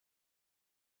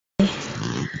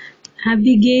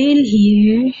Abigail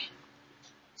here,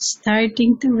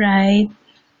 starting to write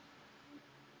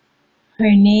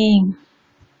her name.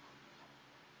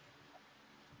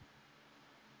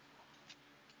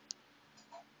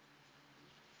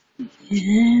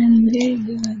 And very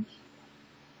good.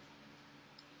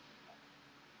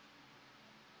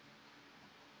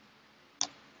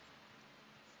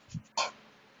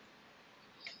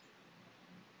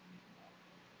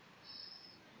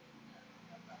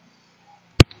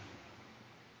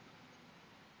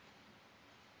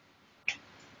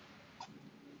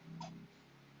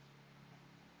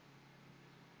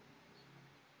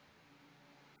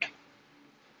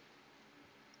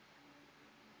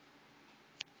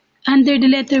 Under the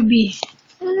letter B.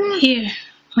 Here.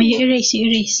 Oh, you erase, you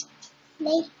erase.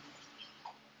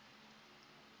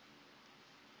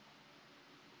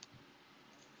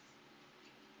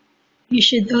 You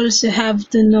should also have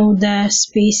to know the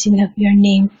spacing of your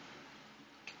name.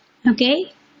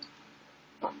 Okay?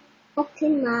 Okay,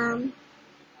 Mom.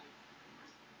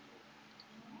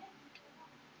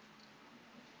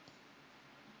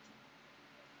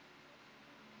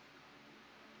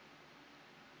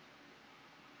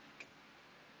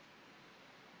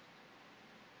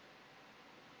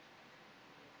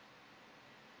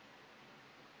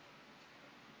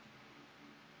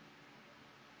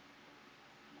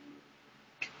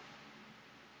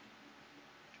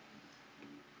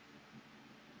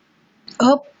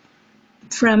 Up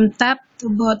from top to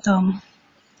bottom.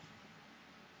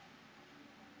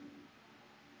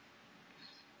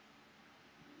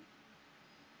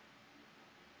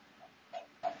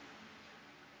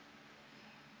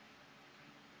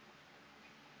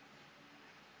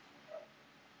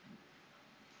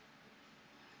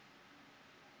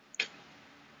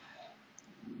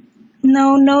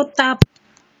 No, no top.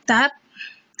 Top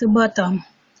to bottom.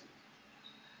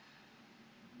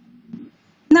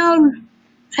 No,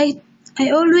 I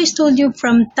always told you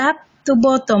from top to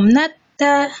bottom, not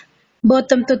the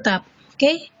bottom to top.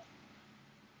 Okay?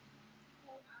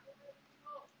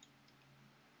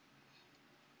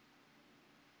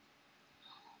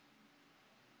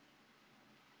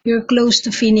 You're close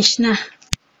to finish na.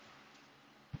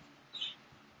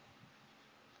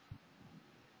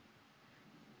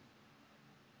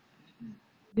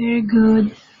 Very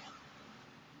good.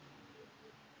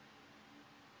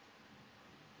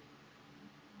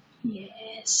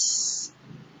 Yes.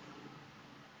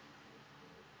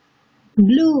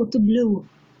 Blue to blue.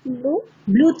 Blue?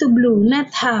 Blue to blue,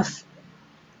 not half.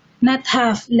 Not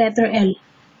half, letter L.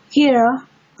 Here,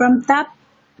 from top,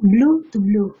 blue to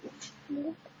blue.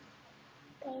 Blue.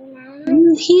 Okay,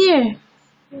 now. Here.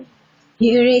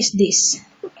 You erase this.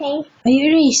 Okay. You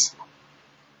erase.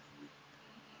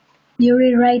 You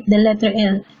rewrite the letter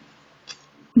L.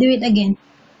 Do it again.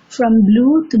 From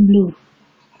blue to blue.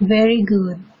 Very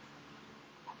good.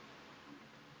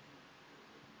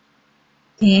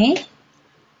 Okay.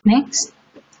 Next.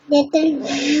 Little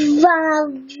V.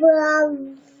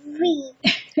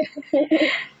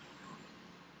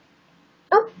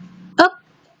 Oh, Up.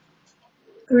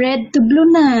 Red to blue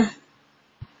na.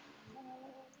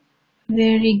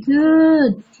 Very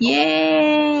good.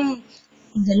 Yay.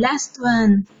 The last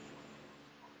one.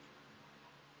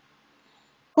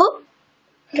 Oh.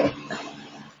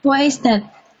 Why is that?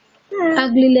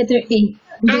 Ugly letter A.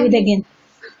 Do it again.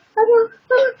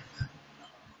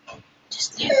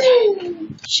 Just leave there.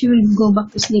 She will go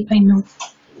back to sleep, I know.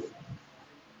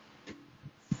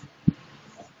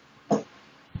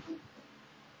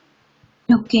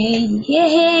 Okay.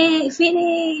 Yay!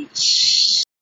 Finish!